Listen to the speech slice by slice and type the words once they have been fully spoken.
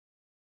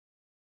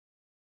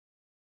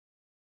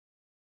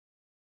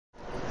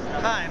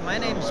Hi, my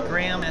name is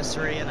Graeme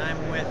Esarey and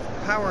I'm with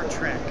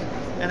PowerTrekk,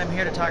 and I'm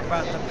here to talk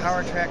about the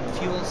PowerTrekk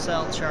fuel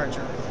cell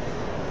charger.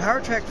 The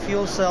PowerTrekk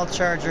fuel cell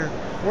charger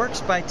works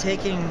by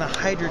taking the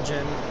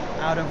hydrogen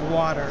out of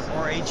water,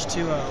 or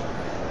H2O,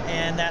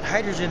 and that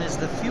hydrogen is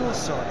the fuel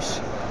source.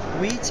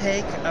 We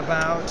take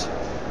about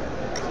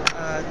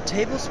a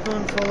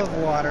tablespoonful of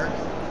water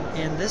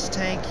in this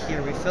tank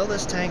here. We fill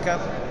this tank up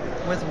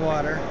with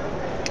water.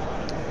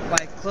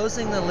 By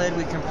closing the lid,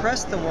 we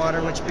compress the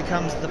water, which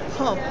becomes the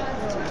pump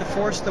to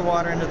force the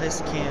water into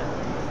this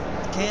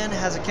can. The can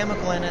has a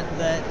chemical in it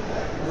that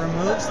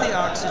removes the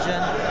oxygen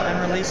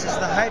and releases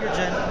the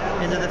hydrogen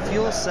into the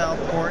fuel cell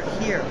port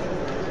here.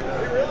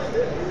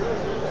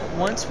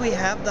 Once we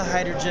have the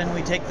hydrogen,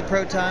 we take the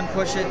proton,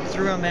 push it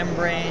through a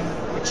membrane,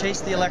 we chase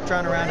the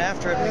electron around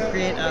after it, we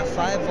create a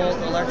 5-volt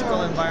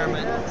electrical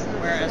environment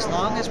where, as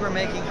long as we're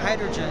making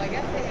hydrogen,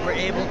 we're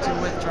able to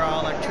withdraw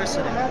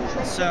electricity.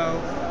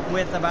 So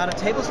with about a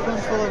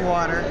tablespoonful of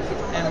water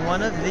and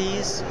one of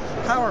these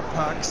power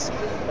pucks,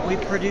 we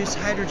produce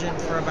hydrogen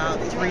for about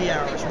 3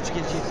 hours, which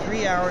gives you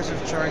 3 hours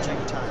of charging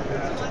time.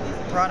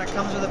 The product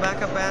comes with a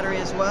backup battery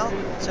as well,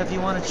 so if you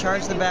want to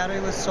charge the battery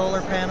with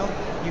solar panel,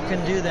 you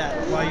can do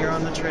that while you're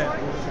on the trail.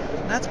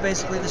 And that's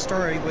basically the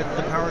story with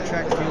the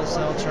PowerTrekk fuel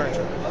cell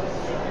charger.